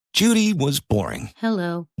Judy was boring.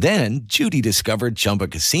 Hello. Then Judy discovered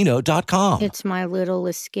ChumbaCasino.com. It's my little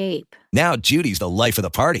escape. Now Judy's the life of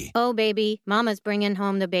the party. Oh, baby, mama's bringing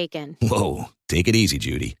home the bacon. Whoa, take it easy,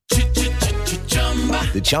 Judy.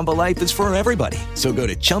 The Chumba life is for everybody. So go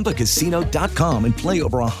to ChumbaCasino.com and play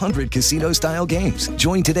over 100 casino-style games.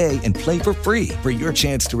 Join today and play for free for your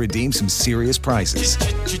chance to redeem some serious prizes.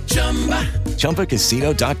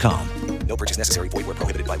 ChumbaCasino.com. No purchase necessary. Void where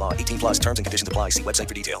prohibited by law. 18 plus terms and conditions apply. See website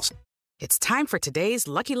for details. It's time for today's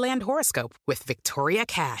Lucky Land horoscope with Victoria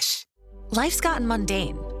Cash. Life's gotten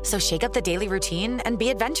mundane, so shake up the daily routine and be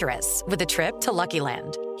adventurous with a trip to Lucky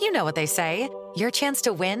Land. You know what they say. Your chance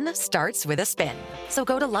to win starts with a spin. So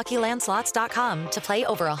go to LuckyLandSlots.com to play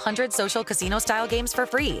over 100 social casino-style games for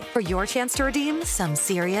free for your chance to redeem some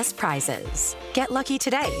serious prizes. Get lucky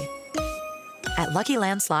today at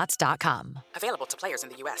LuckyLandSlots.com. Available to players in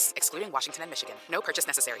the U.S., excluding Washington and Michigan. No purchase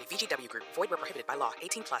necessary. VGW Group. Void where prohibited by law.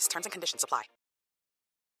 18 plus. Terms and conditions apply.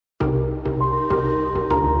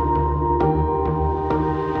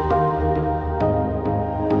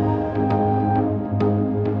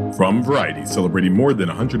 From Variety, celebrating more than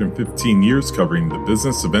 115 years covering the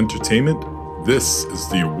business of entertainment, this is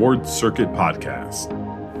the Award Circuit Podcast.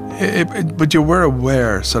 But you were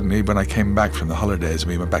aware suddenly when I came back from the holidays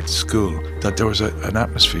and we went back to school that there was an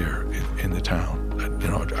atmosphere in the town,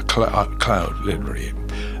 a cloud, literally,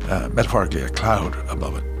 metaphorically a cloud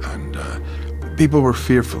above it, and people were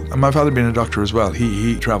fearful. And my father being a doctor as well,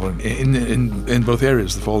 he travelled in both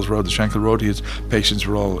areas, the Falls Road, the Shankill Road. His patients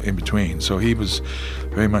were all in between, so he was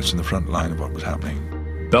very much in the front line of what was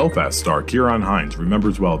happening. Belfast star Ciarán Hinds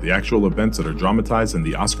remembers well the actual events that are dramatized in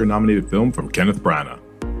the Oscar-nominated film from Kenneth Branagh.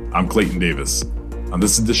 I'm Clayton Davis. On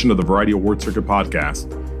this edition of the Variety Award Circuit Podcast,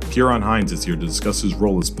 Ciarán Hinds is here to discuss his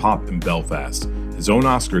role as Pop in Belfast, his own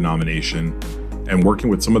Oscar nomination, and working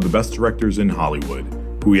with some of the best directors in Hollywood,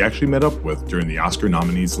 who he actually met up with during the Oscar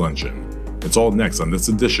nominees luncheon. It's all next on this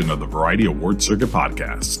edition of the Variety Award Circuit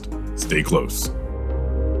Podcast. Stay close.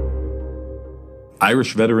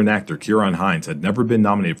 Irish veteran actor Ciarán Hinds had never been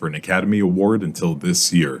nominated for an Academy Award until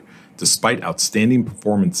this year, despite outstanding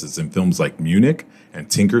performances in films like Munich and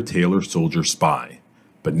Tinker Tailor Soldier Spy.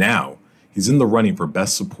 But now, he's in the running for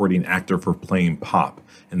Best Supporting Actor for playing Pop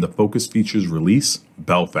in the Focus Features release,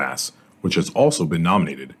 Belfast, which has also been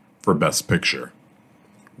nominated for Best Picture.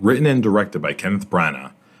 Written and directed by Kenneth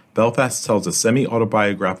Branagh, Belfast tells a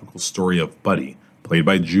semi-autobiographical story of Buddy, played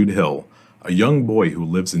by Jude Hill, a young boy who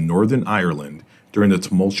lives in Northern Ireland during the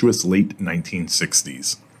tumultuous late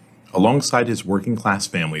 1960s. Alongside his working-class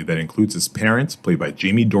family that includes his parents, played by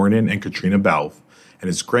Jamie Dornan and Katrina Balfe, and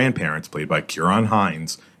his grandparents, played by Ciarán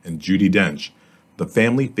Hinds and Judi Dench, the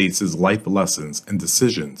family faces life lessons and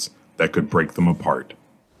decisions that could break them apart.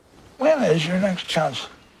 When is your next chance?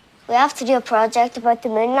 We have to do a project about the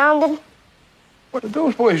moon landing. What, did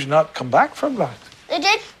those boys not come back from that? They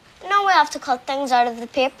did. Now we have to cut things out of the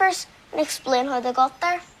papers and explain how they got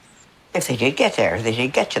there. If they did get there, they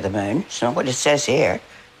did get to the moon. It's not what it says here.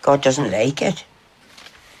 God doesn't like it.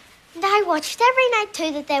 And I watched every night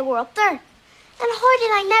too that they were up there. And how did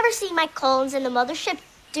I never see Mike Collins in the mothership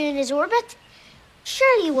doing his orbit?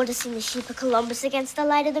 Surely you would have seen the shape of Columbus against the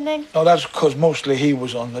light of the moon. No, that's because mostly he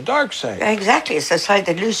was on the dark side. Exactly, it's the side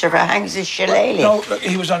that Lucifer hangs his shillelagh. No, look,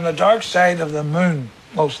 he was on the dark side of the moon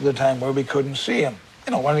most of the time where we couldn't see him.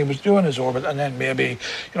 When he was doing his orbit, and then maybe,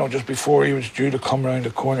 just before he was due to come around the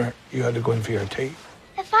corner, you had to go in for your tea.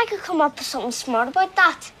 If I could come up with something smart about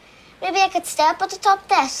that, maybe I could stay up at the top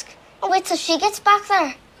desk and wait till she gets back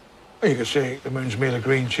there. Or you could say the moon's made of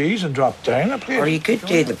green cheese and drop down a plate. Or you could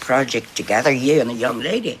do the project together, you and a young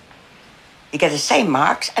lady. You get the same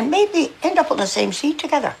marks and maybe end up on the same seat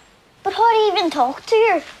together. But how do you even talk to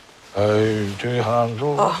her? How to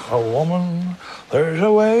handle a woman? There's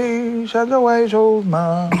a way, said the wise old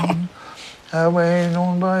man. A way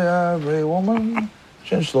known by every woman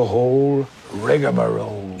since the whole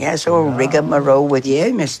rigmarole. Yes, old rigmarole with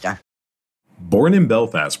you, mister. Born in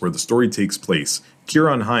Belfast, where the story takes place,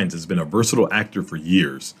 Ciarán Hinds has been a versatile actor for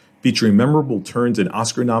years, featuring memorable turns in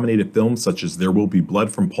Oscar-nominated films such as There Will Be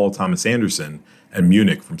Blood from Paul Thomas Anderson and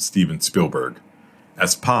Munich from Steven Spielberg.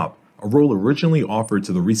 As Pop, a role originally offered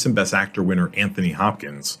to the recent Best Actor winner Anthony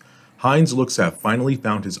Hopkins, Hinds looks to have finally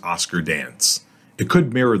found his Oscar dance. It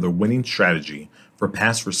could mirror the winning strategy for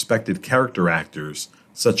past respected character actors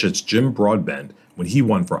such as Jim Broadbent when he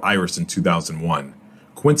won for Iris in 2001,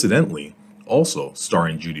 coincidentally, also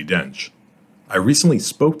starring Judi Dench. I recently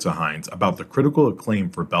spoke to Hinds about the critical acclaim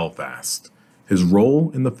for Belfast, his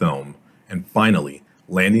role in the film, and finally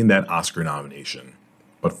landing that Oscar nomination.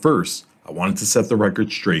 But first, I wanted to set the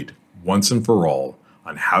record straight, once and for all,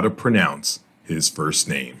 on how to pronounce his first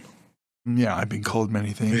name. Yeah, I've been called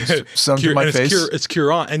many things. Some to my face. It's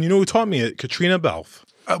Ciarán. And you know who taught me it? Katrina Balfe.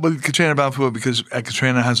 Well, Katrina Balfe, because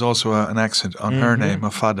Katrina has also an accent on her name,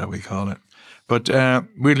 a fada, we call it. But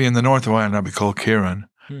weirdly, in the north of Ireland, I'd be called Ciarán.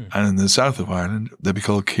 And in the south of Ireland, they'd be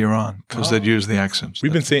called Ciarán because they'd use the accents.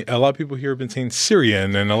 We've been saying, a lot of people here have been saying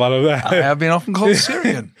Syrian and a lot of that. I have been often called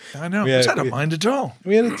Syrian. I know. I don't mind at all.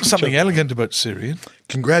 There's something elegant about Syrian.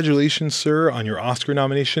 Congratulations, sir, on your Oscar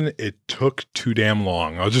nomination. It took too damn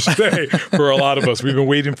long. I'll just say, for a lot of us, we've been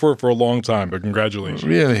waiting for it for a long time, but congratulations.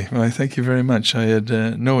 Really? Well, thank you very much. I had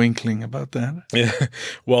no inkling about that. Yeah.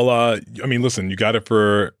 Well, I mean, listen, you got it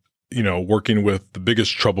for, working with the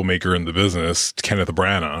biggest troublemaker in the business, Kenneth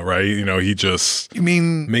Branagh, right? He just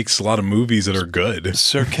makes a lot of movies that are good.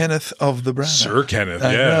 Sir Kenneth of the Branagh. Sir Kenneth,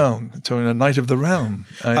 I know. So in a Knight of the Realm,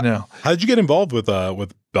 I know. How did you get involved with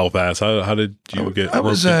Belfast? How did you get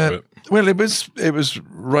roped into it? Well, it was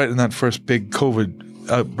right in that first big COVID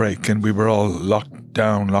outbreak, and we were all locked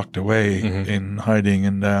down, locked away in hiding,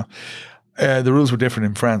 and the rules were different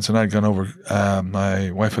in France, and I'd gone over. My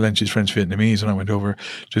wife Hélène, she's French Vietnamese, and I went over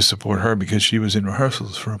to support her because she was in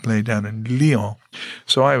rehearsals for a play down in Lyon.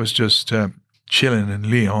 So I was just chilling in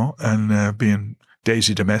Lyon and being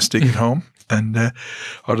Daisy domestic at home. And out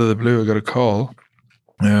of the blue, I got a call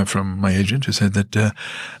from my agent who said that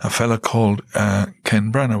a fella called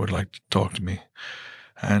Ken Branagh would like to talk to me.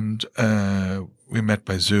 And we met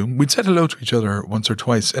by Zoom. We'd said hello to each other once or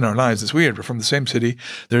twice in our lives. It's weird. We're from the same city.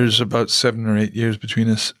 There's about 7 or 8 years between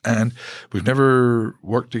us, and we've never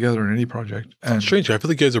worked together in any project. And it's strange. I feel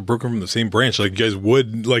like you guys are broken from the same branch. Like you guys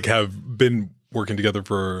would have been working together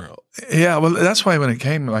for. Yeah, well, that's why when it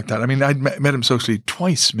came like that, I mean, I'd met him socially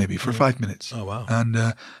twice, maybe for 5 minutes. Oh wow!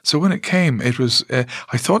 And so when it came, it was.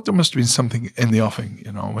 I thought there must have been something in the offing.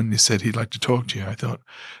 When he said he'd like to talk to you, I thought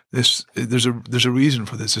there's a reason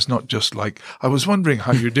for this. It's not just like I was wondering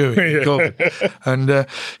how you're doing. COVID. And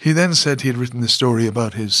he then said he had written this story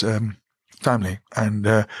about his family,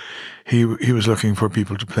 and he was looking for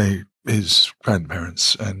people to play his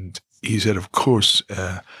grandparents, and he said, of course.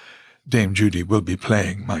 Dame Judy will be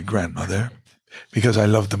playing my grandmother because I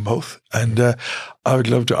love them both, and I would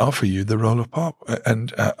love to offer you the role of Pop.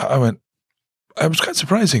 And I was quite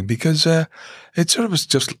surprising because it sort of was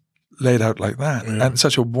just laid out like that, and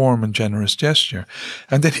such a warm and generous gesture.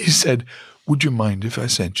 And then he said, would you mind if I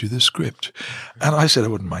sent you the script? And I said I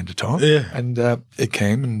wouldn't mind at all. Yeah. And it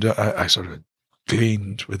came, and I sort of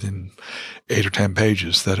gleaned within 8 or 10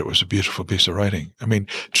 pages that it was a beautiful piece of writing. I mean,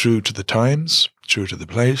 true to the times, true to the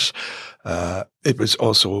place. It was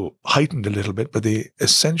also heightened a little bit, but the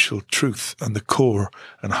essential truth and the core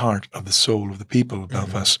and heart of the soul of the people of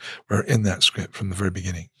Belfast were in that script from the very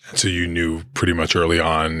beginning. So you knew pretty much early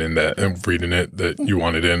on in that and reading it that you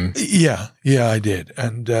wanted in? Yeah, I did.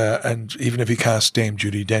 And even if he cast Dame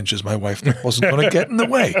Judi Dench as my wife, that wasn't going to get in the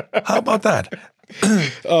way. How about that?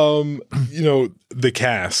 The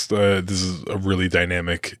cast, this is a really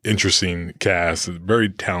dynamic, interesting cast, very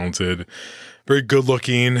talented, very good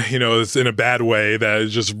looking, it's in a bad way that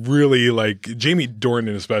is just really like Jamie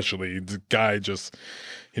Dornan, especially the guy just,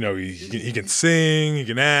 he can sing, he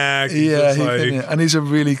can act. Yeah, and he's a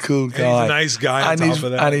really cool guy. And he's a nice guy on top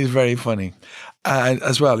of that. And he's very funny.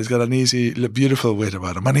 As well, he's got an easy, beautiful wit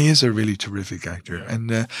about him, and he is a really terrific actor.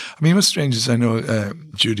 Yeah. And what's strange is I know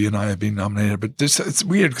Judy and I have been nominated, but it's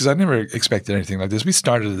weird because I never expected anything like this. We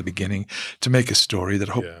started at the beginning to make a story that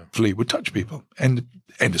hopefully would touch people, and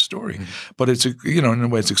end of story. Mm-hmm. But it's in a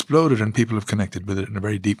way it's exploded, and people have connected with it in a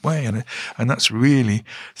very deep way, and that's really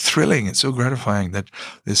thrilling. It's so gratifying that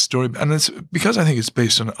this story, and it's because I think it's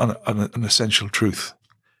based on an essential truth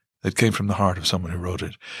that came from the heart of someone who wrote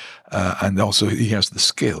it. And also he has the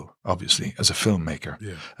skill, obviously, as a filmmaker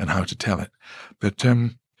and how to tell it. But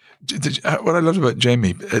what I loved about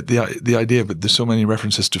Jamie, the idea that there's so many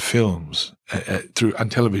references to films through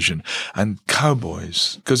and television and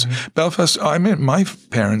cowboys, because Belfast, I mean, my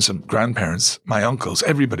parents and grandparents, my uncles,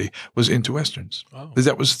 everybody was into westerns. Oh.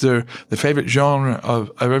 That was the favorite genre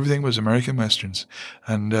of everything was American westerns,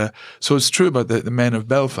 and so it's true about the men of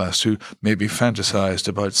Belfast who maybe fantasized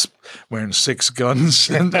about wearing 6 guns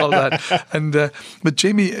and all that. And but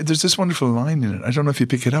Jamie, there's this wonderful line in it. I don't know if you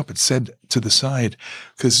pick it up. It's said to the side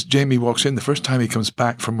because Jamie walks in the first time he comes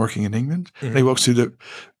back from working in England, and he walks through the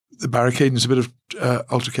barricade, and there's a bit of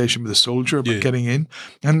altercation with a soldier about getting in,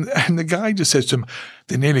 and the guy just says to him,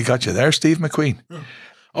 "They nearly got you there, Steve McQueen."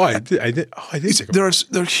 Oh, I did.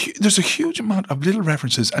 There's a huge amount of little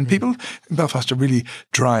references, and people in Belfast are really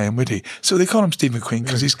dry and witty, so they call him Steve McQueen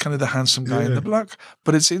because he's kind of the handsome guy in the block.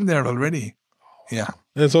 But it's in there already. Yeah.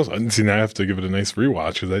 It's also, see, now I have to give it a nice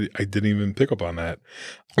rewatch because I didn't even pick up on that.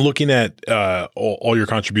 Looking at all your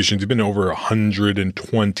contributions, you've been over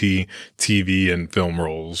 120 TV and film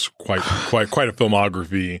roles. Quite a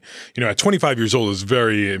filmography. At 25 years old is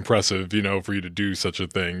very impressive. For you to do such a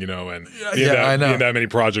thing. And I know. that many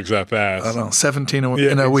projects that fast. I don't know, 17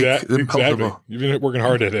 in a week. Exactly. You've been working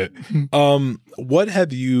hard at it. What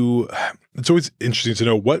have you? It's always interesting to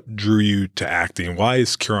know what drew you to acting. Why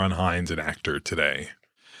is Ciarán Hinds an actor today?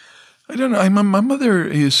 I don't know. My mother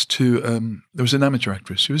used to. There was an amateur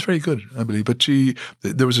actress. She was very good, I believe. But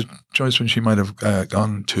there was a choice when she might have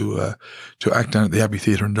gone to act down at the Abbey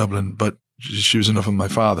Theatre in Dublin. But she was enough of my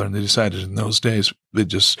father, and they decided in those days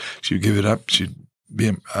she would give it up. She'd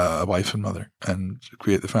be a wife and mother and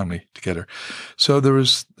create the family together. So there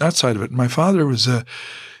was that side of it. My father was a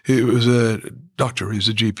doctor. He was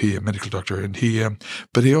a GP, a medical doctor, and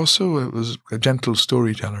but he also was a gentle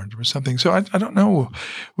storyteller or something. So I don't know.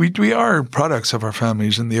 We are products of our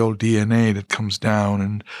families and the old DNA that comes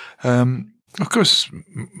down. And of course,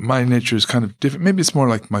 my nature is kind of different. Maybe it's more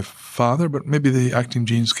like my father, but maybe the acting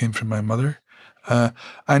genes came from my mother.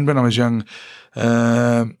 And when I was young,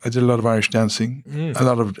 I did a lot of Irish dancing,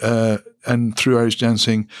 and through Irish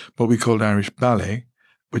dancing, what we called Irish ballet,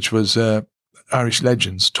 which was Irish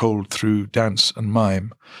legends told through dance and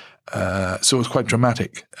mime. So it was quite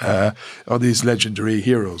dramatic. All these legendary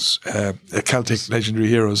heroes, Celtic legendary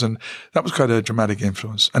heroes, and that was quite a dramatic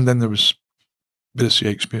influence. And then there was a bit of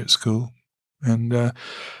Shakespeare at school, and then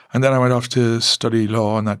I went off to study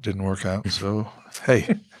law, and that didn't work out. So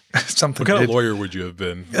hey. Something. What kind of lawyer would you have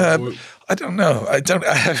been? I don't know.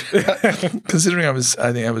 Considering I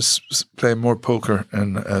think I was playing more poker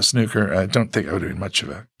and snooker. I don't think I would have been much of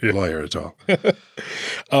a lawyer at all.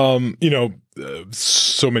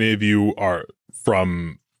 So many of you are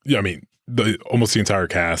from. Almost the entire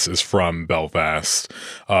cast is from Belfast,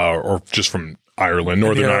 or just from Ireland,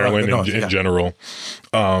 Northern Ireland in general.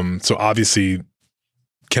 So obviously,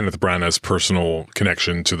 Kenneth Branagh has personal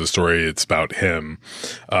connection to the story. It's about him.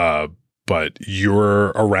 But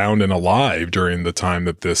you're around and alive during the time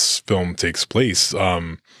that this film takes place.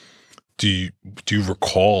 Do you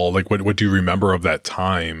recall, what do you remember of that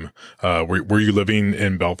time? Were you living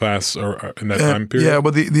in Belfast or in that time period? Yeah,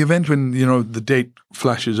 well, the event when, the date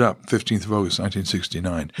flashes up, 15th of August,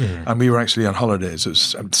 1969, and we were actually on holidays. It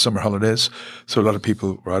was summer holidays, so a lot of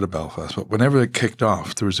people were out of Belfast. But whenever it kicked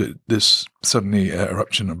off, there was this suddenly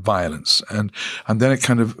eruption of violence, and then it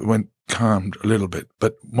kind of went calmed a little bit.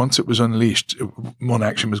 But once it was unleashed, one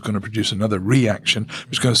action was going to produce another reaction. It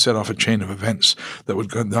was going to set off a chain of events that would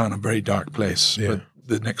go down a very dark place for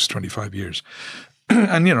the next 25 years.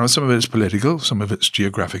 And, some of it is political, some of it's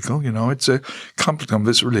geographical, it's a complicated, some of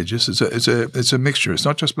it's religious. It's a mixture. It's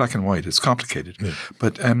not just black and white. It's complicated. Yeah.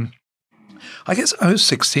 But I guess I was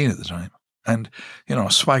 16 at the time. And,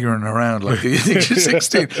 swaggering around like you think you're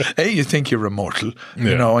 16. You think you're immortal,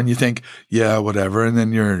 and you think, yeah, whatever. And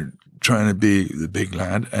then you're trying to be the big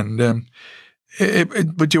lad. And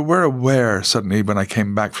but you were aware suddenly when I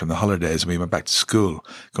came back from the holidays and we went back to school,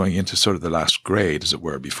 going into sort of the last grade, as it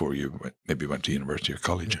were, before you maybe went to university or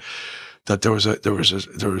college, that there was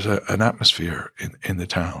an atmosphere in the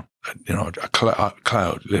town, a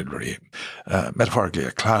cloud, literally, metaphorically,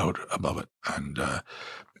 a cloud above it, and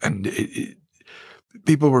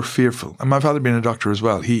people were fearful. And my father being a doctor as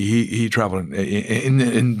well, he traveled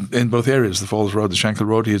in both areas, the Falls Road, the Shankill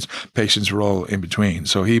Road. His patients were all in between.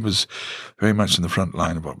 So he was very much in the front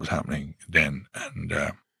line of what was happening then. And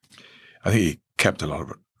I think he kept a lot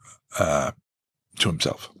of it to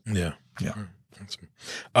himself. Yeah. Yeah.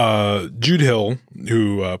 Jude Hill,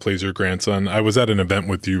 who plays your grandson, I was at an event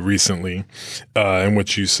with you recently in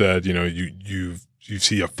which you said, you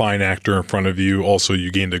see a fine actor in front of you. Also,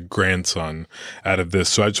 you gained a grandson out of this.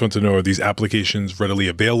 So I just want to know, are these applications readily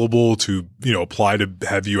available to, apply to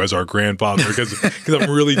have you as our grandfather? Because I'm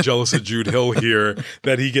really jealous of Jude Hill here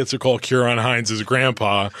that he gets to call Ciarán Hinds his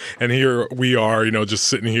grandpa. And here we are, just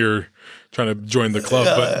sitting here trying to join the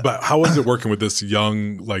club. But how is it working with this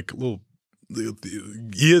young, little...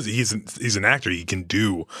 He's an actor. He can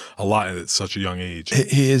do a lot at such a young age.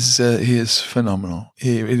 He is phenomenal.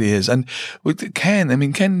 He really is. And with Ken,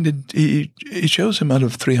 he shows him out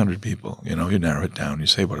of 300 people. You narrow it down. You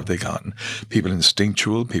say, what have they gotten? People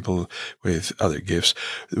instinctual, people with other gifts.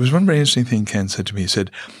 There was one very interesting thing Ken said to me. He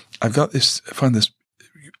said, I found this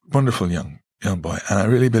wonderful young boy, and I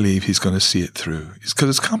really believe he's going to see it through. Because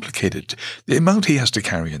it's complicated. The amount he has to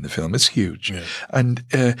carry in the film is huge. Yeah. And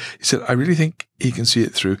he said, I really think he can see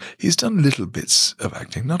it through. He's done little bits of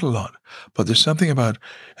acting, not a lot, but there's something about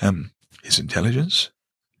his intelligence,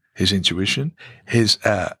 his intuition, his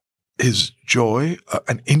his joy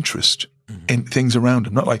and interest in things around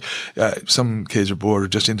him. Not like some kids are bored or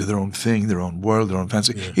just into their own thing, their own world, their own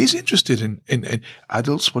fancy. Yeah. He's interested in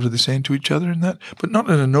adults. What are they saying to each other in that? But not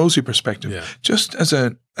in a nosy perspective, just as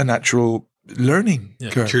a natural learning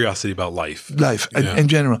curve. Curiosity about life. In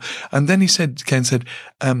general. And then Ken said,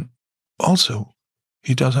 also,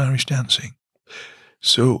 he does Irish dancing.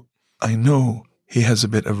 So I know he has a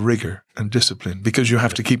bit of rigor and discipline because you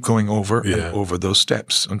have to keep going over and over those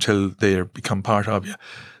steps until they become part of you.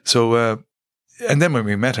 So, and then when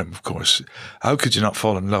we met him, of course, how could you not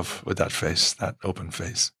fall in love with that face, that open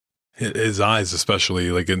face? His eyes,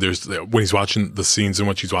 especially, like, and there's when he's watching the scenes in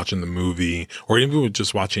which he's watching the movie, or even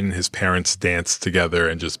just watching his parents dance together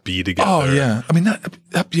and just be together. Oh yeah, I mean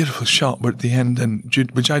that beautiful shot at the end, and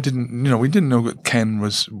which I didn't, we didn't know that Ken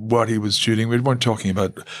was what he was shooting. We weren't talking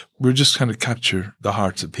about. We were just trying to capture the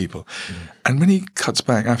hearts of people. And when he cuts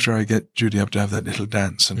back after I get Judy up to have that little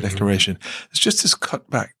dance and declaration, it's just this cut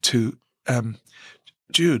back to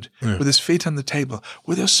Jude with his feet on the table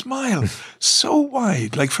with a smile so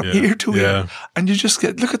wide, like from ear to ear. And you just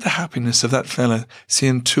look at the happiness of that fella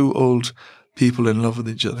seeing two old people in love with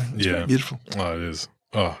each other. It's really beautiful. Oh, it is.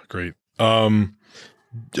 Oh, great. Jamie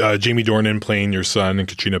Dornan playing your son and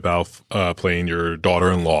Katrina Balfe playing your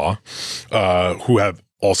daughter-in-law, who have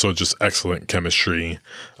also just excellent chemistry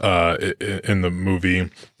in the movie.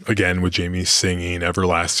 Again, with Jamie singing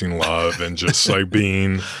 "Everlasting Love" and just like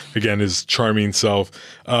being, again, his charming self.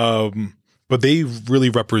 But they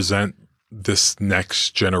really represent this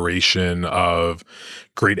next generation of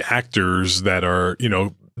great actors that are,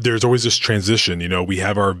 there's always this transition. We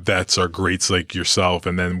have our vets, our greats like yourself,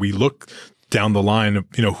 and then we look down the line of,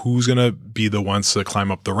 who's going to be the ones to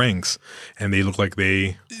climb up the ranks. And they look like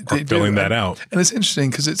they are filling that out. And it's interesting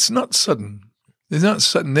because it's not sudden. It's not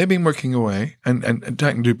sudden. They've been working away and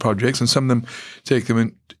trying to do projects, and some of them take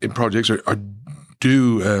them in projects or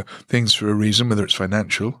do things for a reason, whether it's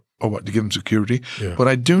financial or what, to give them security. Yeah. But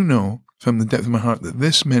I do know from the depth of my heart that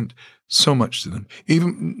this meant so much to them.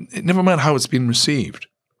 Even, never mind how it's been received,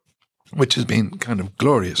 which has been kind of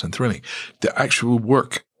glorious and thrilling. The actual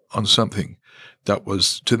work on something that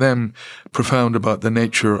was, to them, profound about the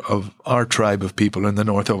nature of our tribe of people in the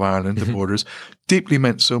north of Ireland, the borders, deeply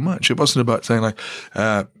meant so much. It wasn't about saying like,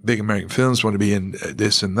 big American films want to be in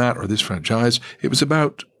this and that or this franchise. It was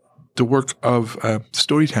about the work of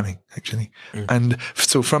storytelling, actually. And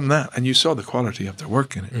so from that, and you saw the quality of their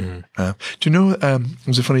work in it. Do you know, it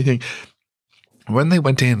was a funny thing. When they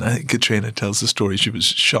went in, I think Katrina tells the story, she was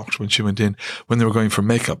shocked when she went in, when they were going for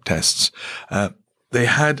makeup tests. They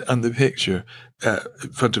had on the picture,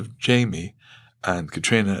 in front of Jamie and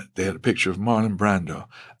Katrina, they had a picture of Marlon Brando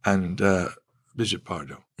and Brigitte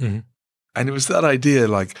Bardot. And it was that idea,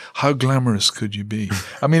 like, how glamorous could you be?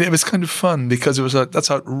 I mean, it was kind of fun because it was that's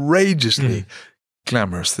outrageously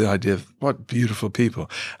glamorous, the idea of what beautiful people.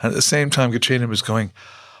 And at the same time, Katrina was going,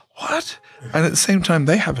 what? And at the same time,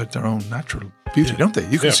 they have their own natural beauty, don't they?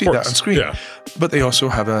 You can see that on screen. Yeah. But they also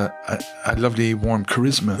have a lovely, warm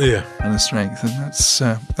charisma and a strength. And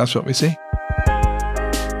that's what we see.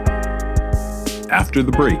 After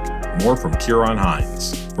the break, more from Ciarán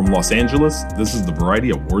Hinds. From Los Angeles, this is the Variety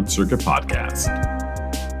Award Circuit Podcast.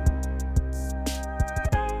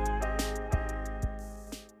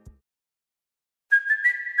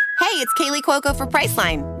 Hey, it's Kaylee Cuoco for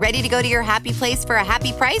Priceline. Ready to go to your happy place for a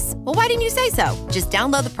happy price? Well, why didn't you say so? Just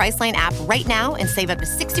download the Priceline app right now and save up to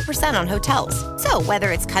 60% on hotels. So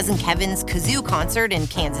whether it's Cousin Kevin's Kazoo Concert in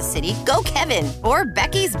Kansas City, go Kevin, or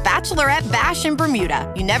Becky's Bachelorette Bash in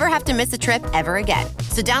Bermuda, you never have to miss a trip ever again.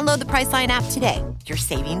 So download the Priceline app today. Your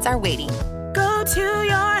savings are waiting. Go to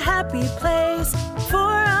your happy place for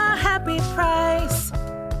a happy price.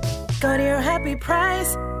 Go to your happy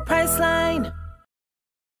price, Priceline.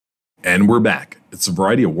 And we're back. It's the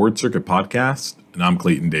Variety Award Circuit Podcast, and I'm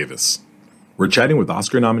Clayton Davis. We're chatting with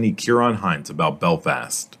Oscar nominee Ciarán Hinds about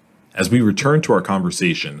Belfast. As we return to our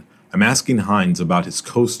conversation, I'm asking Hinds about his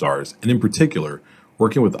co-stars, and in particular,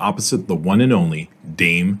 working with opposite the one and only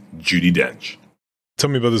Dame Judi Dench. Tell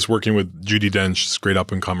me about this working with Judi Dench, this great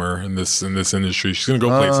up-and-comer in this industry. She's going to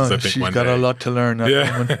go places, I think, one day. She's got a lot to learn.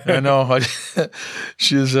 I know.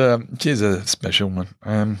 She's a special one.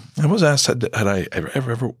 I was asked, had I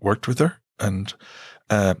ever worked with her? And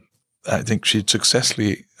I think she'd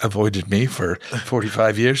successfully avoided me for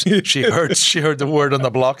 45 years. She heard the word on the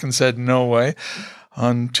block and said, no way,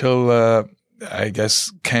 until I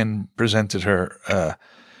guess Ken presented her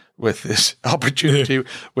with this opportunity,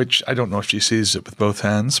 which I don't know if she sees it with both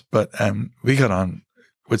hands, but we got on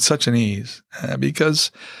with such an ease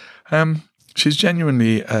because she's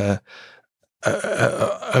genuinely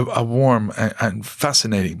a warm and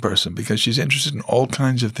fascinating person because she's interested in all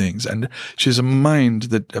kinds of things, and she has a mind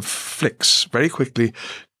that flicks very quickly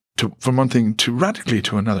from one thing to radically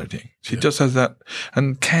to another thing. She just has that,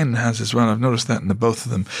 and Ken has as well. I've noticed that in the both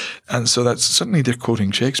of them, and so that's suddenly they're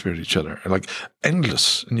quoting Shakespeare to each other, like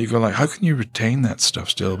endless. And you go like, how can you retain that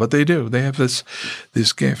stuff still? But they do. They have this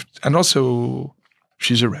gift, and also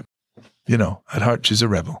she's a rebel. At heart, she's a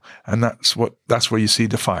rebel, and that's where you see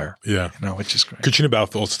the fire. Yeah, which is great. Katrina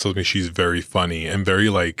Balfe also tells me she's very funny and very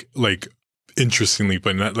like interestingly,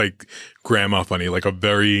 but not like grandma funny, like a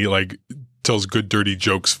very like. Tells good dirty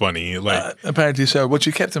jokes funny. Like apparently so. Well,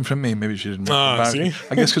 she kept them from me. Maybe she didn't want them. See?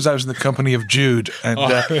 I guess because I was in the company of Jude and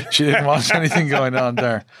she didn't want anything going on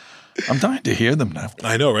there. I'm dying to hear them now.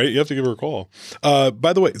 I know, right? You have to give her a call.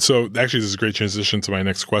 By the way, so actually this is a great transition to my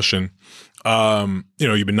next question.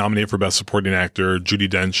 You've been nominated for Best Supporting Actor. Judi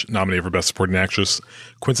Dench nominated for Best Supporting Actress.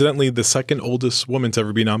 Coincidentally, the second oldest woman to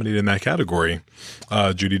ever be nominated in that category,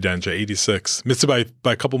 Judi Dench at 86. Missed it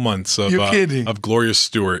by a couple months of Gloria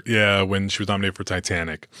Stewart, when she was nominated for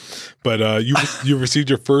Titanic. But you received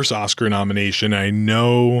your first Oscar nomination. I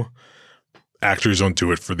know actors don't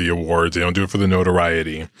do it for the awards. They don't do it for the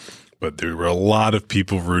notoriety. But there were a lot of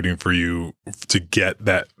people rooting for you to get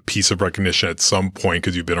that piece of recognition at some point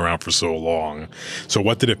because you've been around for so long. So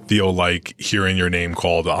what did it feel like hearing your name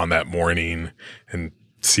called on that morning and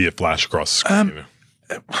see it flash across the screen?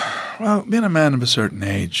 Well, being a man of a certain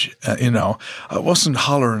age, I wasn't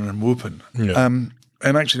hollering and whooping. Yeah. And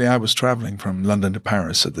actually, I was traveling from London to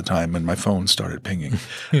Paris at the time when my phone started pinging.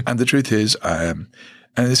 And the truth is, and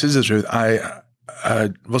this is the truth, I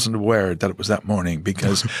wasn't aware that it was that morning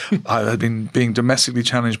because I had been being domestically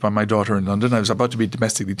challenged by my daughter in London. I was about to be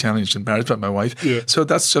domestically challenged in Paris by my wife. Yeah. So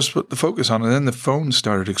that's just what the focus on. And then the phone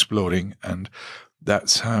started exploding, and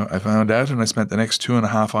that's how I found out. And I spent the next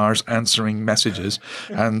 2.5 hours answering messages.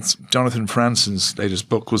 And Jonathan Franzen's latest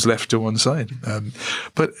book was left to one side. It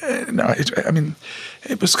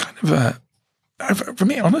was kind of for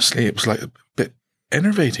me, honestly, it was like a bit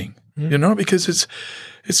enervating. Because it's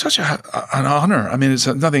such an honor. I mean, it's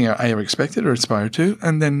nothing I ever expected or aspired to,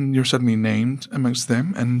 and then you're suddenly named amongst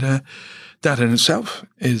them, and that in itself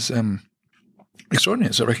is extraordinary.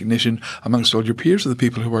 It's a recognition amongst all your peers of the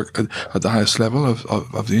people who work at the highest level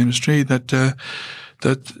of the industry that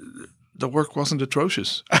the work wasn't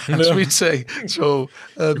atrocious, as we'd say. So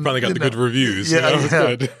you probably got the good reviews. Yeah,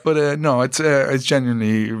 good. But no, it's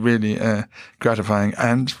genuinely really gratifying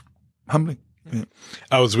and humbling. Yeah.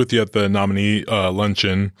 I was with you at the nominee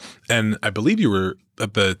luncheon, and I believe you were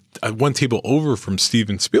at one table over from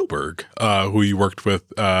Steven Spielberg, who you worked with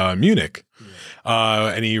Munich.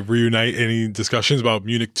 Any discussions about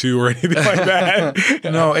Munich 2 or anything like that?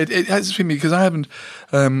 No, it has been me because I haven't.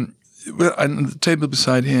 On the table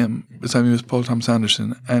beside me was Paul Thomas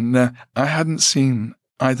Anderson, and I hadn't seen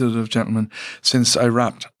either of those gentlemen since I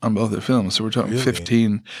rapped on both their films. So we're talking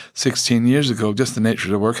 15, 16 years ago, just the nature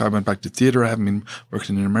of the work. I went back to theatre. I haven't been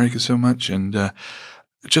working in America so much. And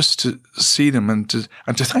just to see them and to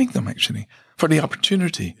thank them, actually, for the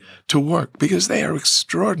opportunity to work, because they are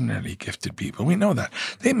extraordinarily gifted people. We know that.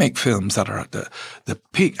 They make films that are at the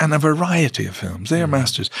peak, and a variety of films. They are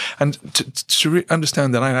masters. And to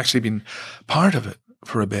understand that I'd actually been part of it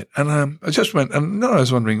for a bit, and I just went, and I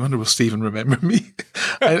was wondering, will Stephen remember me?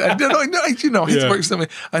 His work something,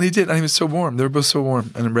 and he did, and he was so warm. They were both so warm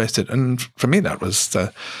and embraced it, and for me, that was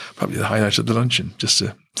probably the highlight of the luncheon, just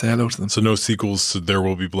to say hello to them. So no sequels to There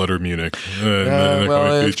Will Be Blood or Munich.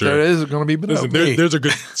 If there is going to be, there's a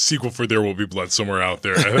good sequel for There Will Be Blood somewhere out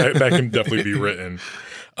there that can definitely be written.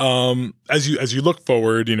 As you look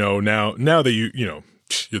forward, now that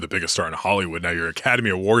you're the biggest star in Hollywood. Now you're Academy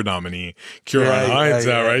Award nominee, Ciarán Hinds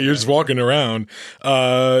now, right? You're just walking around.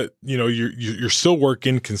 You're still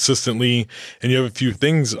working consistently, and you have a few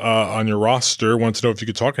things on your roster. Want to know if you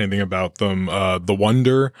could talk anything about them. The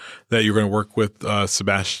Wonder that you're going to work with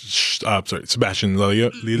Sebastian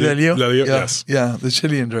Lelio. Yes. Yeah, the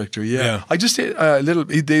Chilean director. Yeah. I just did a little.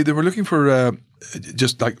 They were looking for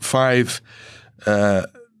just like 5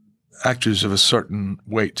 actors of a certain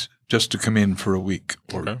weight, just to come in for a week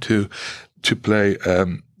or two to play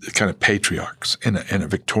kind of patriarchs in a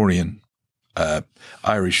Victorian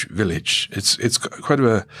Irish village. It's quite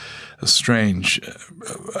a strange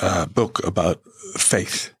book about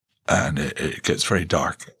faith, and it gets very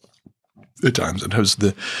dark at times. It has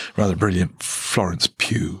the rather brilliant Florence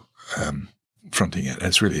Pugh fronting it.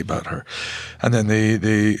 It's really about her. And then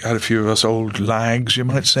they had a few of us old lags, you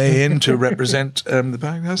might say, in to represent the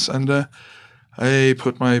Baghdad, and I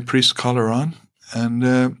put my priest collar on,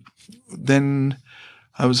 and then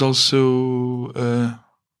I was also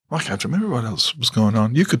I can't remember what else was going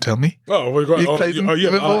on. You could tell me. Oh, we're going. In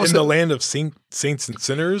the it? land of saints and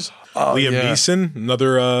sinners. Liam Neeson,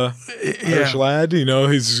 another Irish lad. You know,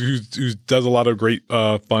 who does a lot of great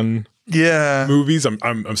fun movies.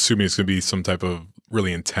 I'm assuming it's going to be some type of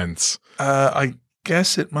really intense. I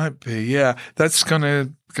guess it might be. Yeah, that's going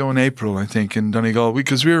to go in April, I think, in Donegal,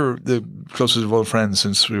 because we were the closest of old friends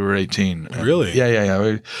since we were 18. Really?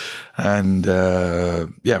 Yeah.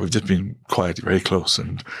 We've just been quietly very close,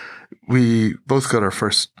 and we both got our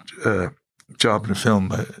first job in a film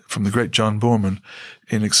from the great John Boorman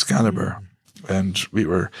in Excalibur, and we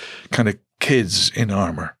were kind of kids in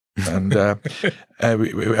armor. And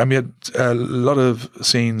we had a lot of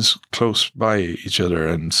scenes close by each other,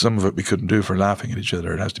 and some of it we couldn't do for laughing at each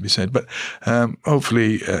other, it has to be said. But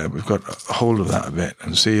hopefully we've got a hold of that a bit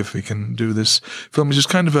and see if we can do this film, which is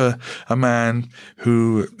kind of a man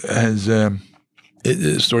who has a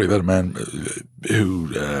story about a man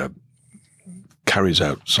who carries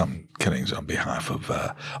out some killings on behalf of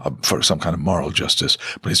for some kind of moral justice,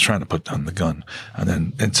 but he's trying to put down the gun, and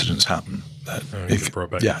then incidents happen. Brought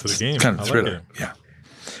back into the game. Kind of thriller. Yeah.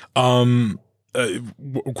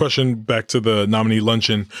 Question back to the nominee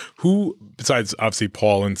luncheon. Who, besides obviously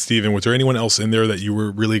Paul and Stephen, was there anyone else in there that you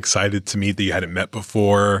were really excited to meet that you hadn't met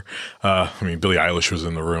before? Billie Eilish was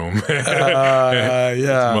in the room.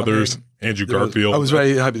 Yeah. Mothers. Andrew Garfield. I was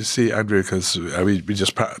very happy to see Andrew because we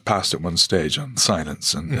just passed at one stage on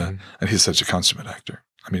Silence, and he's such a consummate actor.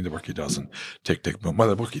 I mean, the work he does in Tick, Tick, Boom. Well,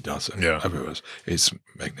 the work he does in everywhere is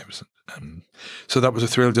magnificent. So that was a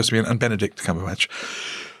thrill just to be in. And Benedict Cumberbatch,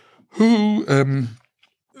 who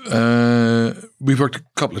we've worked a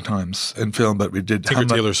couple of times in film, but we did Tinker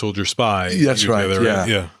Tailor Soldier Spy. That's right, right?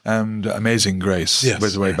 Yeah. And Amazing Grace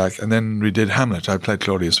was way back. And then we did Hamlet. I played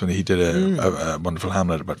Claudius when he did a wonderful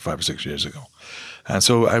Hamlet about 5 or 6 years ago. And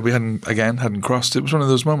so we hadn't crossed. It was one of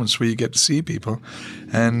those moments where you get to see people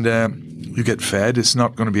and you get fed. It's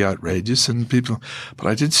not going to be outrageous and people. But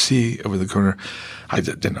I did see over the corner, I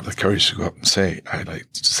didn't have the courage to go up and say, I'd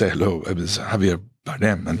like to say hello. It was Javier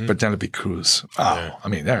Bardem and Penelope Cruz. I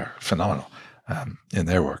mean, they're phenomenal in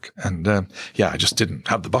their work. And I just didn't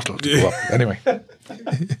have the bottle to go up. Anyway.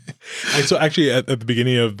 So actually at the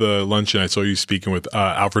beginning of the luncheon, I saw you speaking with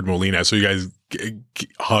Alfred Molina. So you guys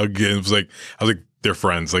hug and I was like, they're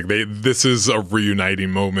friends. Like this is a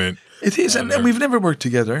reuniting moment. It is, and we've never worked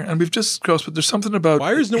together, and we've just crossed. But there's something about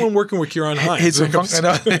why is no one working with Ciarán Hinds?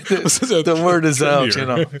 The word is out, you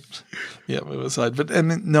know. Yeah, it was sad, but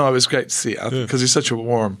no, it was great to see because he's such a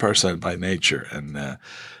warm person by nature, and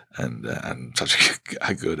such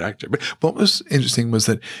a good actor. But what was interesting was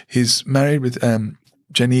that he's married with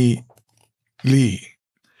Jenny Lee.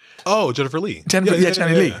 Oh, Jennifer Lee. Jenny Lee.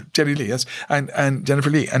 Jenny Lee, yes, and Jennifer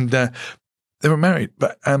Lee, and they were married,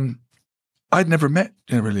 but I'd never met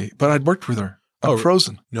Jennifer Lee, but I'd worked with her on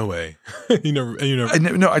Frozen. No way. you never.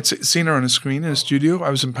 No, I'd seen her on a screen in a studio. I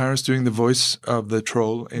was in Paris doing the voice of the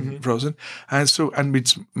troll in Frozen, and we'd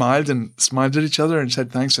smiled at each other and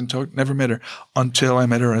said thanks and talked. Never met her until I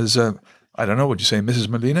met her as I don't know, would you say Mrs.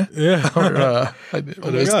 Molina? Yeah.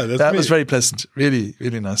 That was very pleasant. Really,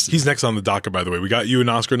 really nice. He's next on the docket, by the way. We got you an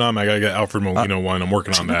Oscar nom. I got to get Alfred Molina one. I'm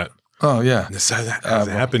working on that. Oh, yeah. This hasn't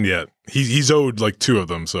happened yet. He's owed like 2 of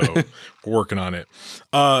them, so we're working on it.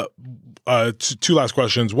 2 last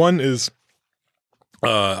questions. One is,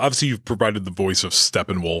 obviously you've provided the voice of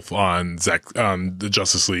Steppenwolf on the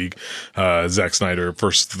Justice League. Zack Snyder,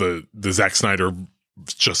 first the Zack Snyder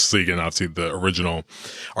Justice League and obviously the original.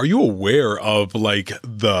 Are you aware of like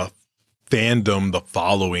the fandom, the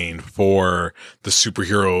following for the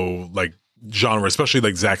superhero like genre, especially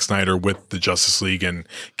like Zack Snyder with the Justice League and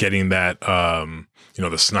getting that,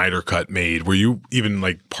 the Snyder cut made? Were you even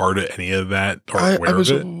like part of any of that or aware of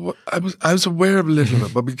it? I was aware of a little of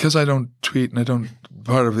it, but because I don't tweet and I don't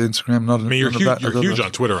part of Instagram, not. I mean, you're huge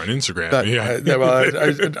on Twitter, on Instagram.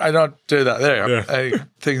 I don't do that there.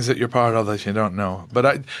 Things that you're part of that you don't know.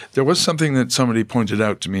 But there was something that somebody pointed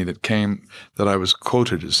out to me that I was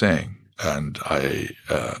quoted as saying, and I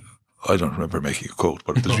don't remember making a quote,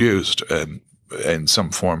 but it was used in some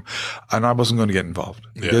form, and I wasn't going to get involved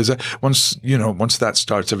because once that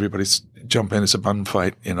starts, everybody's jump in. It's a bun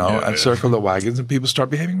fight, and circle the wagons, and people start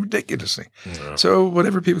behaving ridiculously. Yeah. So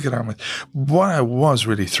whatever people get on with. What I was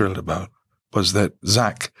really thrilled about was that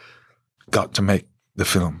Zach got to make the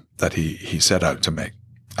film that he set out to make.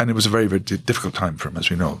 And it was a very, very difficult time for him, as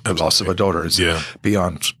we know. The loss of a daughter is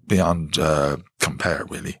beyond compare,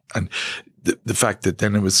 really. And the fact that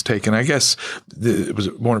then it was taken, I guess, it was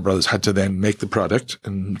Warner Brothers had to then make the product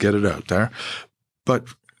and get it out there. But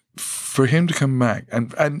for him to come back,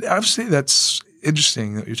 and obviously that's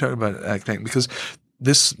interesting that you're talking about acting, because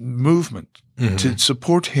this movement to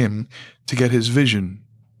support him to get his vision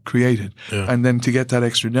created and then to get that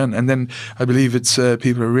extra done. And then I believe it's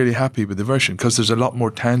people are really happy with the version because there's a lot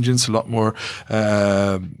more tangents, a lot more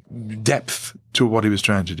depth to what he was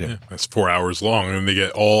trying to do. Yeah, that's 4 hours long, and they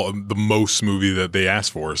get all the most movie that they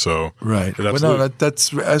asked for. So right. Well, no, that's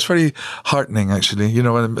very heartening, actually. You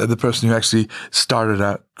know, when the person who actually started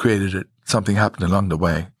out, created it, something happened along the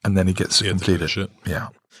way, and then he gets to complete it. Yeah.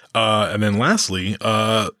 And then lastly,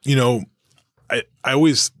 you know, I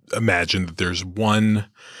always imagine that there's one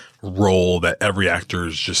role that every actor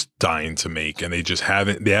is just dying to make, and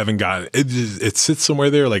they haven't got it. It sits somewhere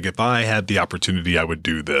there. Like, if I had the opportunity, I would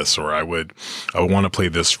do this, or I would want to play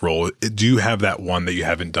this role. Do you have that one that you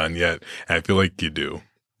haven't done yet? And I feel like you do.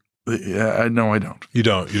 Yeah, no, I don't. You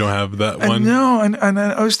don't have that one? No, and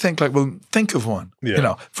I always think like, well, think of one. Yeah. You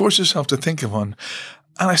know, force yourself to think of one.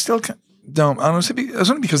 And I still don't. Honestly,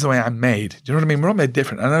 it's only because of the way I'm made. Do you know what I mean? We're all made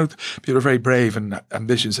different. I know people are very brave and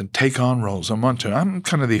ambitious and take on roles and want to. I'm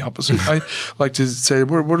kind of the opposite. I like to say,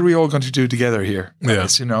 what are we all going to do together here?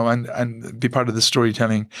 Yes, you know, and be part of the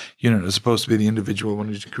storytelling unit as opposed to be the individual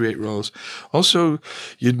wanting to create roles. Also,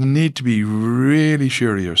 you need to be really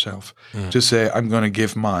sure of yourself to say, I'm going to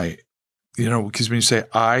give my, you know, because when you say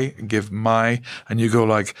I give my, and you go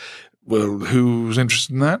like, well, who's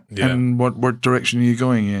interested in that? Yeah. And what direction are you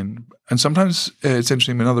going in? And sometimes it's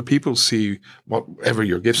interesting when other people see whatever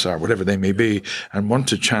your gifts are, whatever they may be, and want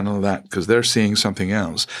to channel that because they're seeing something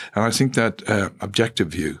else. And I think that objective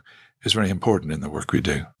view is very important in the work we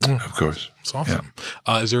do, of course. It's awesome.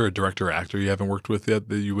 Yeah. Is there a director or actor you haven't worked with yet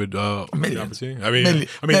that you would opportunity? I mean, you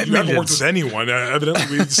haven't worked with anyone.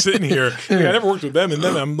 Evidently, we're sitting here. I never worked with them, and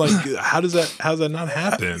then I'm like, how does that not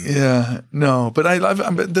happen? Yeah, no. But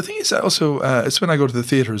but the thing is, also, it's when I go to the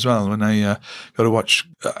theater as well. When I go to watch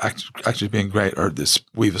actors being great or this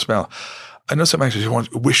weave a spell, I know some actors who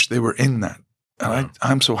wish they were in that, and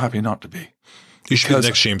I'm so happy not to be. You should be the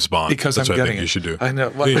next James Bond. Because that's I'm what getting I think you should do. I know.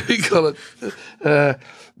 What do we call it?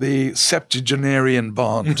 The septuagenarian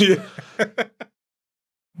Bond.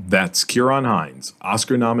 That's Ciarán Hinds,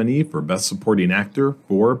 Oscar nominee for Best Supporting Actor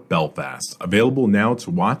for Belfast. Available now to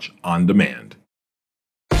watch on demand.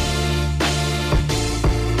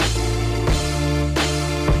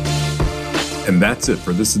 And that's it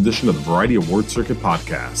for this edition of the Variety Award Circuit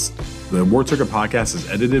Podcast. The Award Circuit Podcast is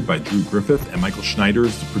edited by Drew Griffith, and Michael Schneider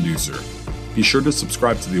is the producer. Be sure to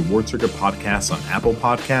subscribe to the Award Circuit Podcast on Apple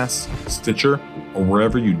Podcasts, Stitcher, or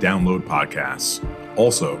wherever you download podcasts.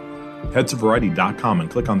 Also, head to Variety.com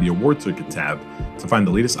and click on the Award Circuit tab to find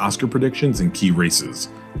the latest Oscar predictions and key races,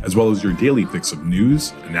 as well as your daily fix of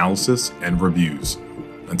news, analysis, and reviews.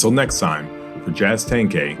 Until next time, for Jazz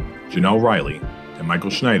Tankay, Janelle Riley, and Michael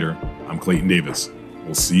Schneider, I'm Clayton Davis.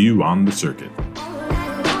 We'll see you on the circuit.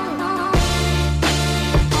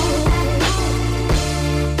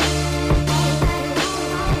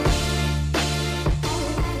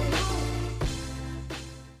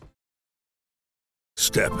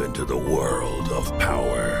 Step into the world of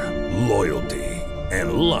power, loyalty,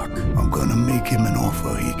 and luck. I'm gonna make him an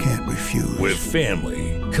offer he can't refuse. With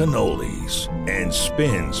family, cannolis, and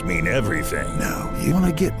spins mean everything. Now, you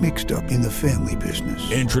wanna get mixed up in the family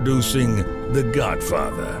business. Introducing The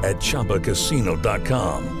Godfather at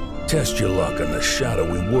ChumbaCasino.com. Test your luck in the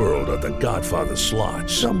shadowy world of The Godfather slot.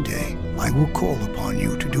 Someday, I will call upon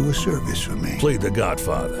you to do a service for me. Play The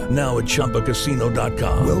Godfather, now at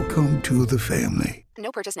ChumbaCasino.com. Welcome to the family.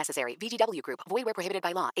 No purchase necessary. VGW Group. Void where prohibited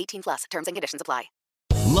by law. 18+. Terms and conditions apply.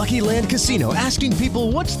 Lucky Land Casino, asking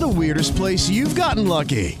people, what's the weirdest place you've gotten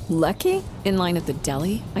lucky? Lucky? In line at the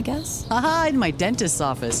deli, I guess? Aha, in my dentist's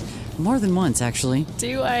office. More than once, actually.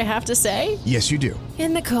 Do I have to say? Yes, you do.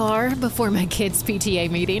 In the car before my kids' PTA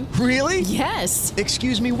meeting. Really? Yes.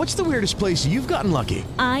 Excuse me, what's the weirdest place you've gotten lucky?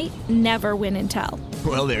 I never win and tell.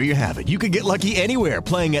 Well, there you have it. You can get lucky anywhere,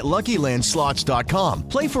 playing at LuckyLandSlots.com.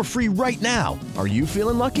 Play for free right now. Are you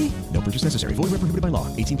feeling lucky? No purchase necessary. Void where prohibited by law.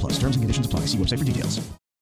 18+. Terms and conditions apply. See website for details.